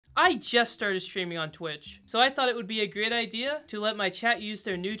I just started streaming on Twitch, so I thought it would be a great idea to let my chat use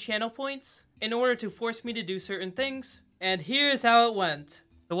their new channel points in order to force me to do certain things. And here's how it went.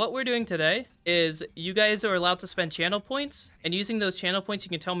 So what we're doing today is you guys are allowed to spend channel points, and using those channel points you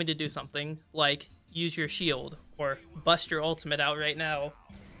can tell me to do something, like use your shield, or bust your ultimate out right now.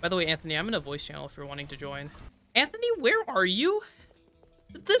 By the way, Anthony, I'm in a voice channel if you're wanting to join. Anthony, where are you?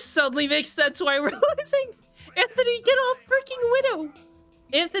 This suddenly makes sense why we're losing. Anthony, get off freaking Widow.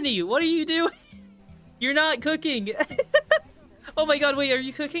 Anthony, what are you doing? You're not cooking. Oh my god, wait, are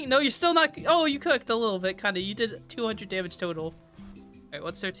you cooking? No, you're still not. Oh, you cooked a little bit, kind of. You did 200 damage total. All right,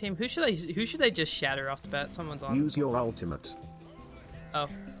 what's their team? Who should I just shatter off the bat? Someone's on. Use your ultimate. Oh.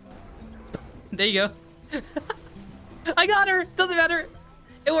 There you go. I got her. Doesn't matter.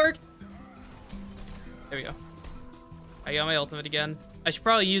 It worked. There we go. I got my ultimate again. I should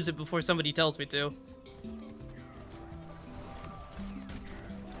probably use it before somebody tells me to.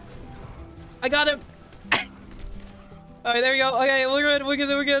 I got him! Alright, there we go. Okay, we're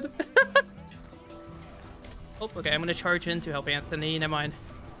good. Oh, okay, I'm gonna charge in to help Anthony. Never mind.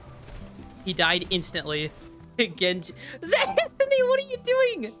 He died instantly. Genji. Anthony, what are you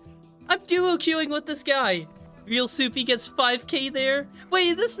doing? I'm duo queuing with this guy. Real Soupy gets 5k there. Wait,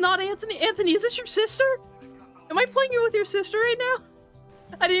 is this not Anthony? Anthony, is this your sister? Am I playing with your sister right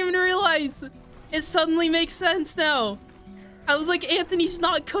now? I didn't even realize. It suddenly makes sense now. I was like, Anthony's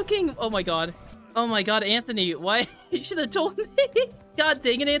not cooking. Oh my god. Oh my god, Anthony, why? You should have told me. God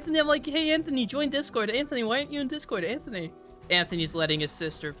dang it, Anthony. I'm like, hey, Anthony, join Discord. Anthony, why aren't you in Discord? Anthony. Anthony's letting his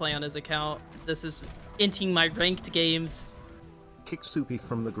sister play on his account. This is inting my ranked games. Kick Soupy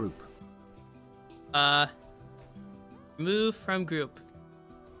from the group. Move from group.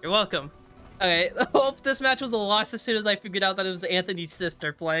 You're welcome. Okay, I hope this match was a loss as soon as I figured out that it was Anthony's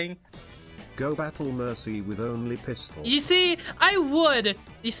sister playing. Go battle Mercy with only pistol. You see, I would.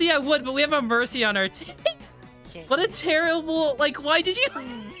 You see, I would, but we have a Mercy on our team. What a terrible, like, why did you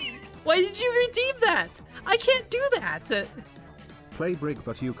redeem that? I can't do that. Play Brig,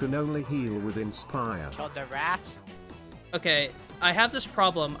 but you can only heal with Inspire. Killed the rat. Okay, I have this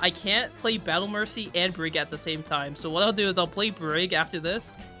problem. I can't play Battle Mercy and Brig at the same time. So what I'll do is I'll play Brig after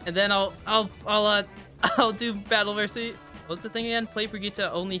this, and then I'll do Battle Mercy. What's the thing again? Play Brigitte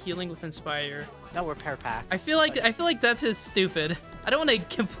only healing with Inspire. No repair packs. I feel like that's just stupid. I don't want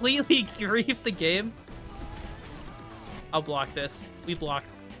to completely grief the game. I'll block this. We blocked.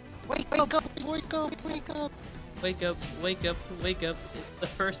 Wake up! Wake up! Wake up! Wake up! Wake up! Wake up! The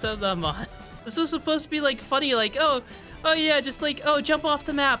first of the month. This was supposed to be like funny, like oh yeah, just like oh jump off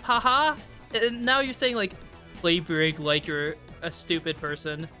the map, haha. And now you're saying like play Brig like you're a stupid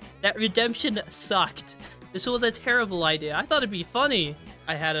person. That redemption sucked. This was a terrible idea. I thought it'd be funny.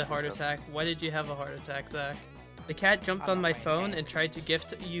 I had a heart attack. Why did you have a heart attack, Zach? The cat jumped on my phone and tried to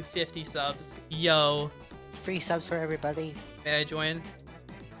gift you 50 subs. Yo. Free subs for everybody. May I join?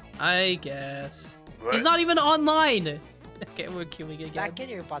 I guess. What? He's not even online! Okay, we're queuing again. Zach, get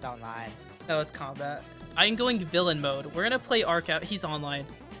your butt online. No, it's combat. I'm going villain mode. We're gonna play Arc out. He's online.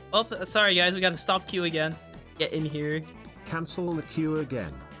 Oh, sorry guys, we gotta stop queue again. Get in here. Cancel the queue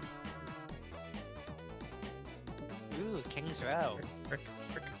again. Ooh, King's Row.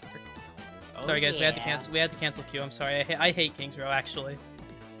 Oh, sorry guys, we had to cancel queue. I'm sorry. I hate King's Row actually.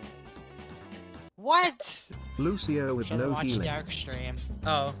 What? Lucio with no healing. Dark stream.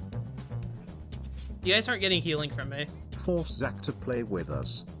 Oh. You guys aren't getting healing from me. Force Zach to play with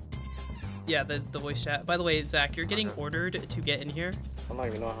us. Yeah, the voice chat. By the way, Zach, you're getting ordered to get in here. I don't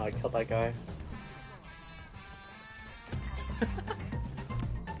even know how I killed that guy.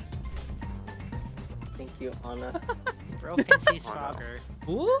 Thank you, Anna. Bro thinks he's Frogger.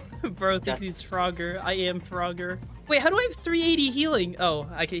 Ooh, bro thinks he's Frogger. I am Frogger. Wait, how do I have 380 healing? Oh,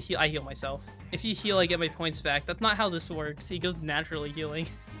 I heal myself. If you heal, I get my points back. That's not how this works. He goes naturally healing.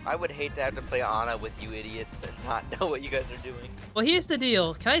 I would hate to have to play Ana with you idiots and not know what you guys are doing. Well, here's the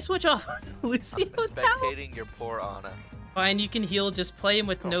deal. Can I switch off Lucio I'm spectating your poor Ana. Fine, you can heal. Just play him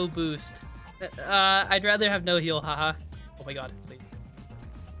with no boost. I'd rather have no heal, haha. Oh my god, please.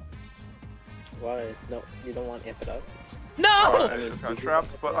 Why? No, you don't want amp it up? No! I mean, got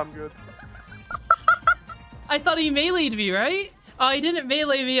trapped, but I'm good. I thought he melee'd me, right? Oh, he didn't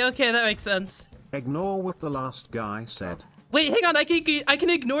melee me. Okay, that makes sense. Ignore what the last guy said. Wait, hang on. I can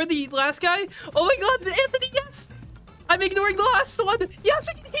ignore the last guy. Oh my god, Anthony, yes! I'm ignoring the last one. Yes,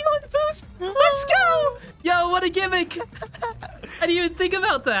 I can heal and boost. Let's go! Yo, what a gimmick! I didn't even think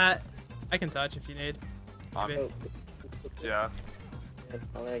about that. I can touch if you need. Yeah. You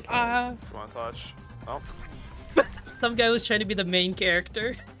want to touch? Oh. Some guy was trying to be the main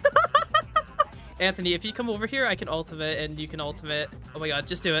character. Anthony, if you come over here, I can ultimate, and you can ultimate. Oh my god,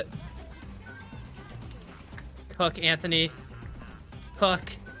 just do it. Cook, Anthony.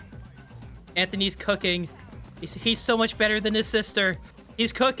 Cook. Anthony's cooking. He's so much better than his sister.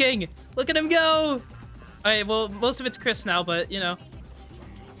 He's cooking. Look at him go. Alright, well, most of it's Chris now, but, you know.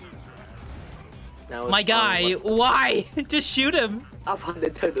 Now it's My guy, why? Just shoot him. I'm on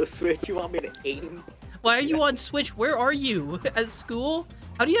Nintendo Switch. You want me to aim? Why are you on Switch? Where are you? At school?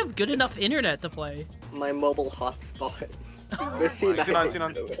 How do you have good enough internet to play? My mobile hotspot. Oh The C9.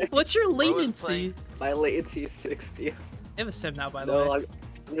 C9. What's your Bro is latency? playing. My latency is 60. I have a sim now, by the No, way.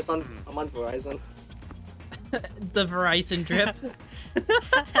 I'm just on. I'm on Verizon. The Verizon drip.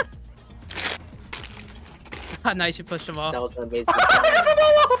 Ah, nice, you pushed him off. That was an amazing.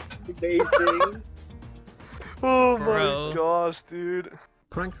 Amazing. Oh Bro. my gosh, dude.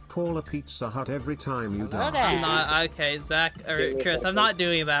 Prank call a Pizza Hut every time you Hello die. there. I'm not okay, Zach or Give me a Chris. I'm second. not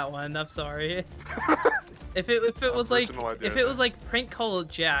doing that one. I'm sorry. If it was like Original idea, if it was like prank call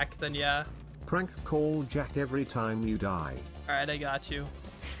Jack, then yeah. Prank call Jack every time you die. All right, I got you.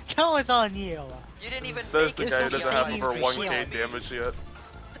 That was on you. You didn't even Says make the it. guy who was doesn't have the over same 1k machine. damage yet.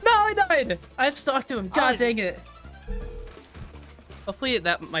 No, I died. I have to talk to him. God is- dang it. Hopefully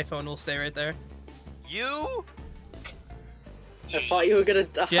that my phone will stay right there. You? I thought you were gonna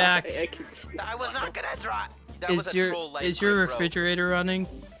die. Jack. I was not gonna try. That was Is a your troll like is your quick, bro. refrigerator running?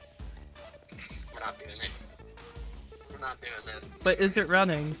 We're not doing it. We're not doing this. But is it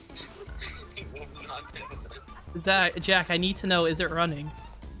running? We're not doing this. Jack, I need to know, is it running?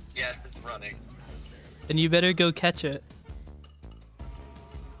 Yes, it's running. Then you better go catch it.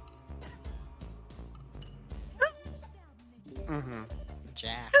 Mm-hmm.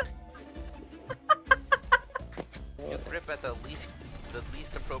 Jack. You rip at the least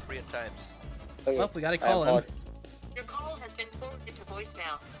appropriate times. Okay, Well, we gotta I call him. apologize. Your call has been forwarded to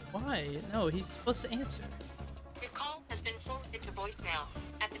voicemail. Why? No, he's supposed to answer. Your call has been forwarded to voicemail.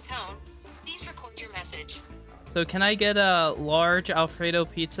 At the tone, please record your message. So can I get a large Alfredo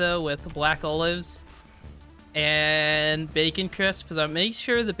pizza with black olives and bacon crisps? But make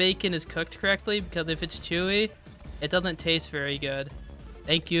sure the bacon is cooked correctly, because if it's chewy, it doesn't taste very good.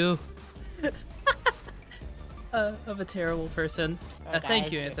 Thank you. I'm a terrible person. Oh, Thank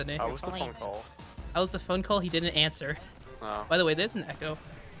guys, you, you're- Anthony. How was the phone call? How was the phone call? He didn't answer. Oh. By the way, there's an echo.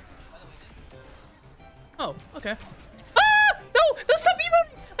 Oh, okay. Ah! No! No, stop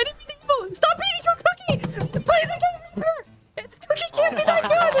emoting! I didn't mean to emote! Stop eating your cookie! Play the game! It's cookie can't be that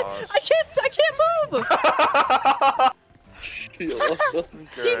good! gosh. I can't move!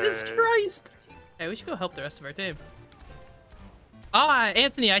 Jesus Okay. Christ! Hey, we should go help the rest of our team. Ah,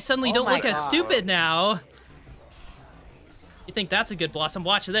 Anthony, I suddenly Oh don't my look as God. stupid now. You think that's a good blossom?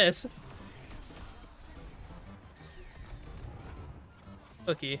 Watch this.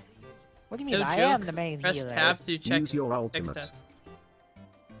 Cookie. What do you mean? No I joke. am the main Press healer. tab to check Use your check ultimate. stats.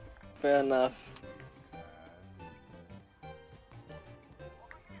 Fair enough.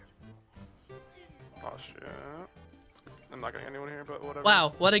 Oh shit. I'm not getting anyone here, but whatever.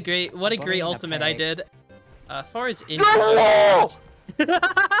 Wow, what a great Blame the ultimate I peg. did. As far as in No!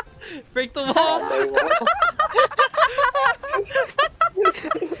 break the wall. No.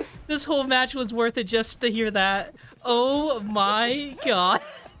 This whole match was worth it just to hear that. Oh my god.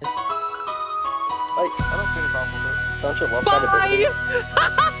 I don't see any problem with it. Don't you love that ability?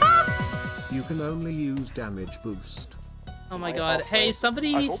 Bye! You can only use damage boost. Oh my I god. hope Hey, so.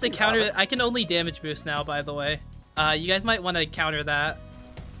 somebody I needs hope to you counter. have it. I can only damage boost now, by the way. You guys might want to counter that.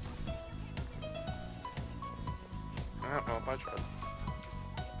 I don't know if I tried.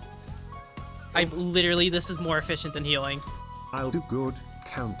 I literally, this is more efficient than healing. I'll do good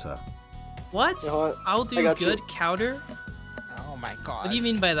counter. What? You know what? I'll I do got good you. counter? Oh my god. What do you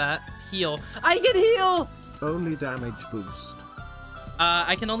mean by that? Heal. I can heal! Only damage boost.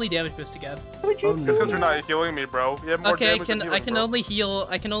 I can only damage boost again. Only Just because you're not healing me, bro. You have more Okay, damage than healing, I can bro. only heal.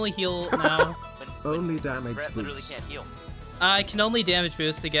 I can only heal now. Only damage Brett literally boost. can't heal. I can only damage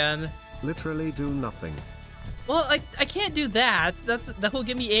boost again. Literally do nothing. Well, I can't do that. That will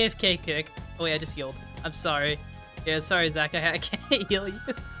give me AFK kick. Oh wait, I just healed. I'm sorry. Yeah, sorry, Zach. I can't heal you.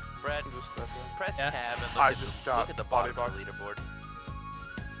 Brett, I'm just press Yeah. tab and I look, just look got at the body bottom block. of the leaderboard.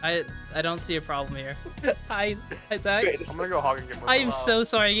 I don't see a problem here. Hi, Zach. I'm gonna go hog and get more. I am health. so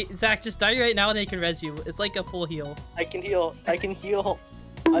sorry, Zach. Just die right now and I can res you. It's like a full heal. I can heal. I can heal.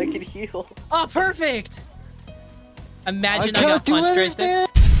 I can heal. Oh, perfect! Imagine I, can't got do punched right there.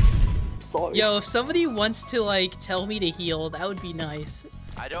 Sorry. Yo, if somebody wants to like tell me to heal, that would be nice.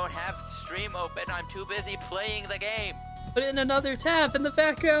 I don't have stream open. I'm too busy playing the game. Put it in another tab in the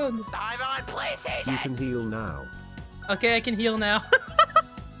background. I'm on PlayStation. You can heal now. Okay, I can heal now.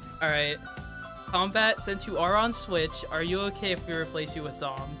 All right. Combat, since you are on Switch, are you okay if we replace you with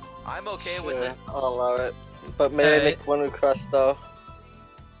Dom? I'm okay with Yeah, it. I'll allow it. But may I Okay. make one request though?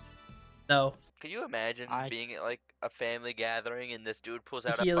 No. Can you imagine I- being at like a family gathering and this dude pulls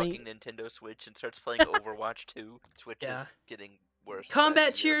out Healing. a fucking Nintendo Switch and starts playing Overwatch 2? Switch Yeah. is getting worse.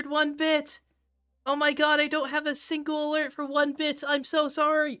 Combat as the year- cheered 1 bit! Oh my god, I don't have a single alert for 1 bit. I'm so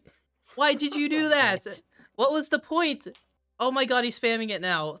sorry. Why did you do that? Bit. What was the point? Oh my god, he's spamming it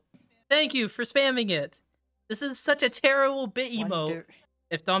now. Thank you for spamming it. This is such a terrible bit emote. Wonder-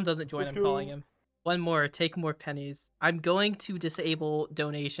 If Dom doesn't join, Let's I'm calling go. him. One more, take more pennies. I'm going to disable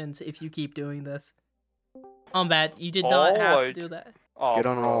donations if you keep doing this. Combat, you did not have to like- do that. Oh, Get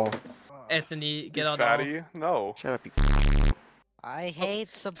on bro. all. Anthony, get You on all. fatty? No. Shut up, you. I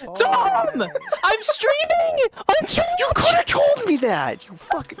hate support. Dom! I'm streaming! I'm streaming! You could have told me that. You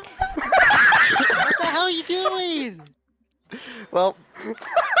fucking. What the hell are you doing? Well.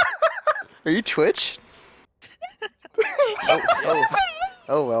 Are you Twitch?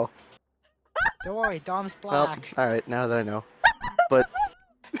 Oh well. Don't worry, Dom's Well, black. all right. Now that I know. But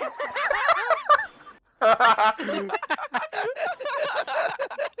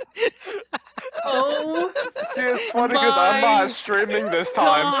Oh See, it's funny because I'm My not streaming this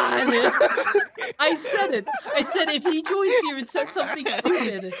time. god! I said it! I said if he joins here and says something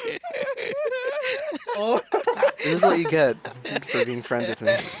stupid. Oh. this is what you get for being friends with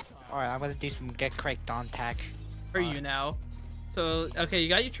me. Alright, I'm gonna do some get cracked on tech. For you now. So, okay, you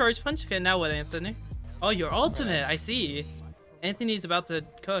got your charge punch. Okay, now what, Anthony? Oh, your ultimate. Yes. I see. Anthony's about to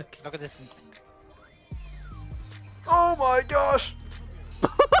cook. Look at this. Oh my gosh!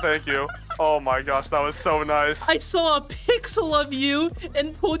 Thank you. Oh my gosh, that was so nice. I saw a pixel of you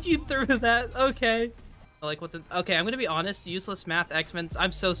and pulled you through that. Okay. Like, what's okay, I'm gonna be honest. Useless math, X-Men.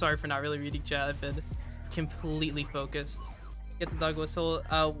 I'm so sorry for not really reading chat. I've been completely focused. Get the dog whistle.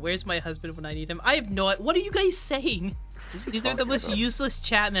 Where's my husband when I need him? I have no. What are you guys saying? These are the most useless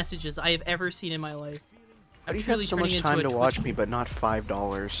chat messages I have ever seen in my life. How I'm do you truly have so turning much into time a to Twitch- watch me, but not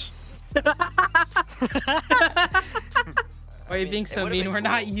 $5? Why are you being so it would've mean? been We're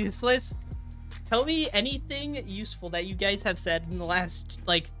not cool. useless. Tell me anything useful that you guys have said in the last,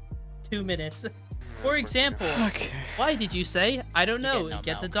 like, 2 minutes. For example, Okay. why did you say, I don't know, get no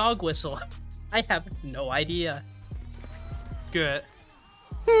get the milk. dog whistle? I have no idea. Good.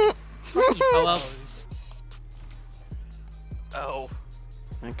 Oh well. Oh.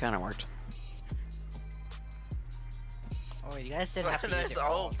 That kind of worked. Oh, you guys didn't have to use That's your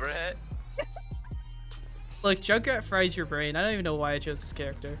all, phones. Brett. Look, Junkrat fries your brain. I don't even know why I chose this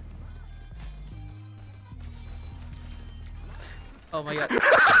character. Oh my god.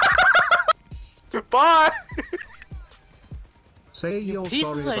 Bye! Say you're piece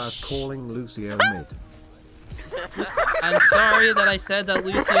sorry of about sh- calling Lucio mid. I'm sorry that I said that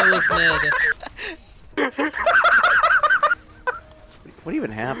Lucio was mid. What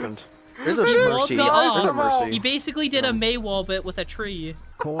even happened? There's a He mercy. walled me There's a off. mercy. He basically did a Maywall bit with a tree.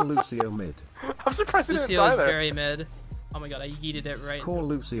 Call Lucio mid. I'm surprised he didn't Lucio die is there. very mid. Oh my god, I yeeted it right. Call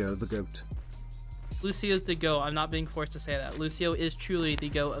Lucio the goat. Lucio's the GOAT. I'm not being forced to say that. Lucio is truly the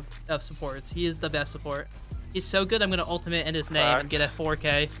GOAT of supports. He is the best support. He's so good, I'm gonna ultimate in his name and get a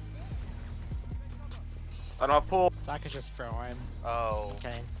 4K. I don't have pull. Zach is just throwing. Oh.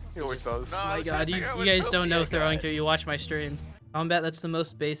 Okay. He always does. No, Oh I my was god, trying to you figure out what guys don't trophy know I throwing got. to. You watch my stream. Combat, that's the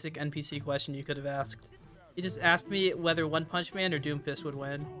most basic NPC question you could have asked. He just asked me whether One Punch Man or Doomfist would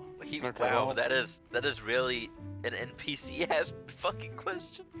win. Okay, Wow, well. that is really an NPC ass fucking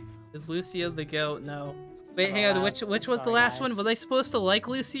question. Is Lucio the GOAT? No. Wait, Oh, hang on, wow. which was the Sorry, last guys. one? Were they supposed to like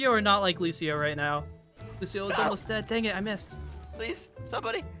Lucio or not like Lucio right now? Lucio is No. almost dead. Dang it, I missed. Please,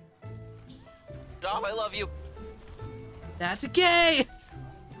 somebody. Dom, I love you. That's gay!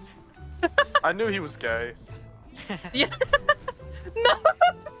 I knew he was gay. Yeah. No!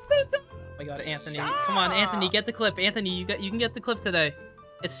 So dumb. Oh my god, Anthony. Come on, Anthony, get the clip. Anthony, you can get the clip today.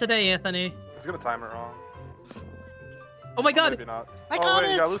 It's today, Anthony. He's gonna time it wrong. Oh my god! Maybe not. I oh got wait,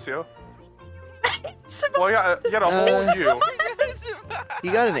 it! you got Lucio. Survive- Well, you got a whole you.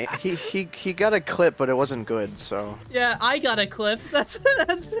 He got an he got a clip, but it wasn't good. So Yeah, I got a clip. That's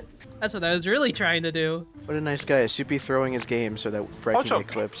what I was really trying to do. what a nice guy. Soupy throwing his game so that Brett can Ocho. get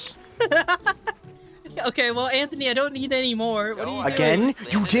clips. Okay, well, Anthony, I don't need any more. What are you doing? Again?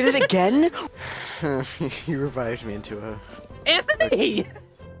 You did it again? You revived me into a. Anthony!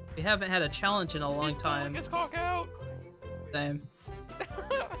 We haven't had a challenge in a long time. His cock out. Same.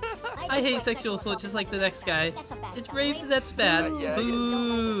 I hate sexual assault just like the next guy. It's rape that's bad. Yeah.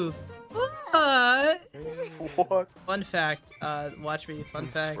 Boo. What? What? Fun fact, watch me. Fun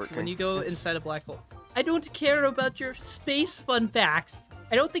fact. working. When you go inside a black hole, I don't care about your space fun facts.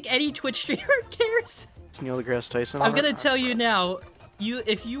 I don't think any Twitch streamer cares. Is Neil deGrasse Tyson? I'm on it? gonna tell you now.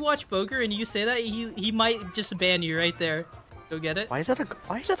 If you watch Boker and you say that, he might just ban you right there. Go get it. Why is that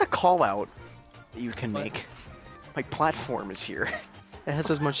a call out that you can What? make? My platform is here. It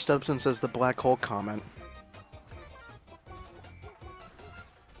has as much substance as the black hole comment.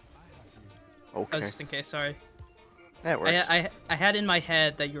 Oh, Okay, just in case. Sorry. that works. I had in my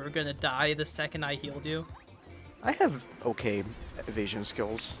head that you were gonna die the second I healed you. I have okay evasion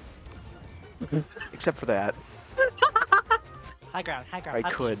skills. Except for that. High ground, high ground.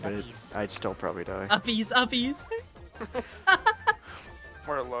 I could, uppies, but uppies. I'd still probably die. Uppies, uppies.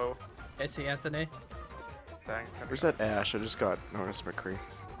 We're low. I see Anthony. Dang. Where's that Ash? I just got noticed McCree.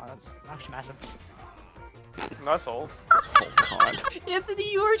 Oh, that's actually massive. That's all. Oh god.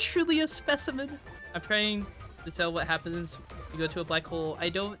 Anthony, you are truly a specimen. I'm trying to tell what happens if you go to a black hole. I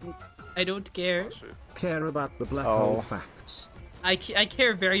don't care. Oh, shit. Care about the black Oh. hole facts. I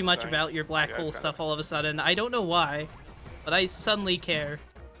care very much Dang. about your black Yeah, hole kinda. stuff all of a sudden. I don't know why, but I suddenly care.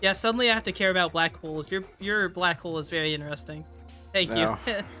 Yeah, suddenly I have to care about black holes. Your black hole is very interesting. Thank No,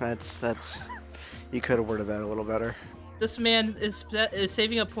 you. that's. You could have worded that a little better. This man is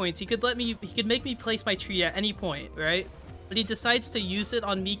saving up points. He could make me place my tree at any point, right? But he decides to use it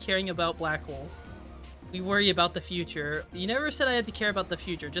on me caring about black holes. We worry about the future. You never said I had to care about the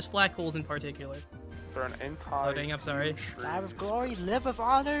future, just black holes in particular. They're an anti. Loading, I'm sorry. Die with glory, live with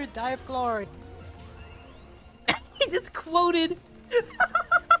honor, die with glory. He just quoted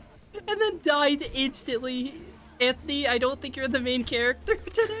and then died instantly. Anthony, I don't think you're the main character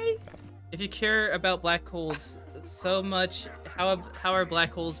today. If you care about black holes so much, how are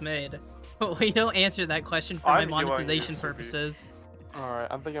black holes made? We don't answer that question for my I'm healing you, monetization Suki. purposes. Alright,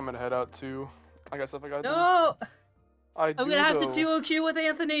 I think I'm gonna head out too. I got stuff I gotta do. No! I'm I'm gonna have to duo queue with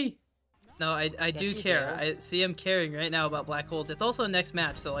Anthony! No, I do you care. do. I see him caring right now about black holes. It's also next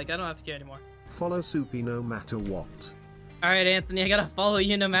match, so like I don't have to care anymore. Follow Soupy no matter what. Alright, Anthony, I gotta follow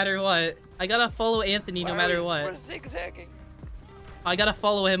you no matter what. I gotta follow Anthony no matter what. We're zigzagging. I gotta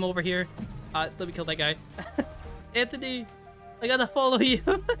follow him over here. Let me kill that guy. Anthony, I gotta follow you.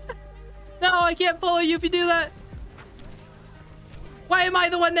 No, I can't follow you if you do that. Why am I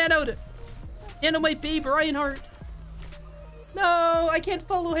the one nanoed? Nano my babe Reinhardt. No, I can't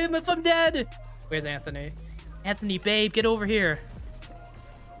follow him if I'm dead. Where's Anthony? Anthony, babe, get over here.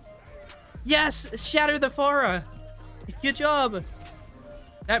 Yes, shatter the Pharah. Good job.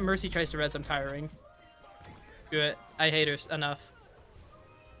 That Mercy tries to res, I'm tiring. Good. I hate her enough.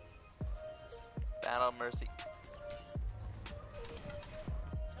 Battle Mercy.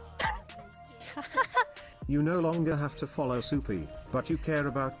 You no longer have to follow Soupy, but you care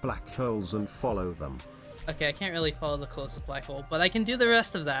about black holes and follow them. Okay, I can't really follow the closest black hole, but I can do the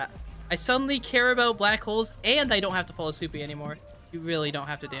rest of that. I suddenly care about black holes, and I don't have to follow Soupy anymore. You really don't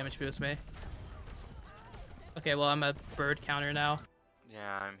have to damage boost me. Okay, well, I'm a bird counter now.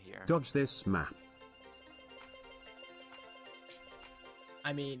 Yeah, I'm here. Dodge this map.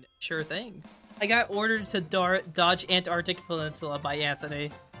 I mean, sure thing. I got ordered to dodge Antarctic Peninsula by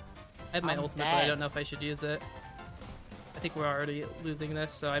Anthony. I have my I'm ultimate, but I dead. don't know if I should use it. I think we're already losing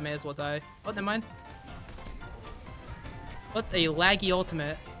this, so I may as well die. Oh, never mind. What a laggy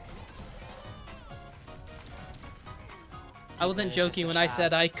ultimate. I wasn't It's joking a when I trap.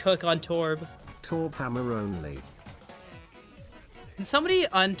 said I cook on Torb. Torb hammer only. Can somebody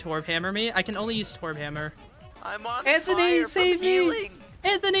un-Torb hammer me? I can only use Torb hammer. I'm on Anthony, fire save from me! healing.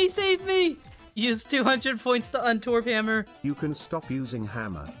 Anthony, save me! Use 200 points to un-Torb hammer. You can stop using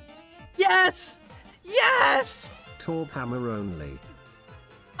hammer. Yes! Yes! Torb hammer only.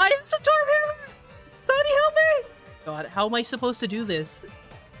 I am some Torb hammer! Somebody help me! God, how am I supposed to do this?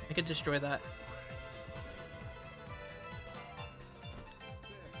 I could destroy that.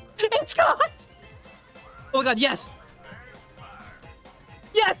 It's gone! Oh my god, yes!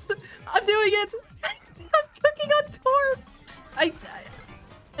 Yes! I'm doing it! I'm cooking on Torb!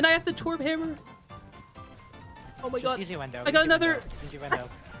 And I have to Torb hammer. Oh my Just god. use your window. I got another- Use your window.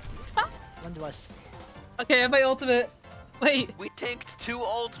 Window us. Okay, I have my ultimate. Wait. We tanked 2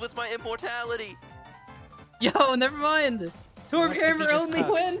 ults with my immortality. Yo, never mind. Torb Alexa, hammer Peaches only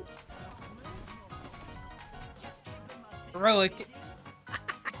cooks. win. Heroic.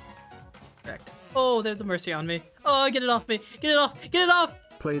 Correct. Oh, there's a Mercy on me. Oh, get it off me. Get it off. Get it off.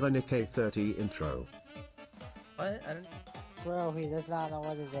 Play the Nick A30 intro. What? I don't... Bro, he does not know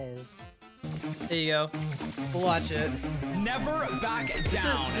what it is. There you go. We'll watch it. Never back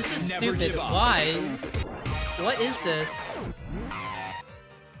down. This is Never stupid. give up. Why? What is this?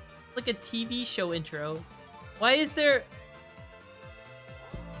 Like a TV show intro. Why is there...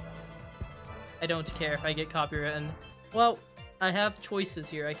 I don't care if I get copywritten. Well, I have choices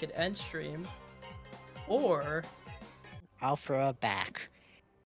here. I could end stream, or I'll throw it back.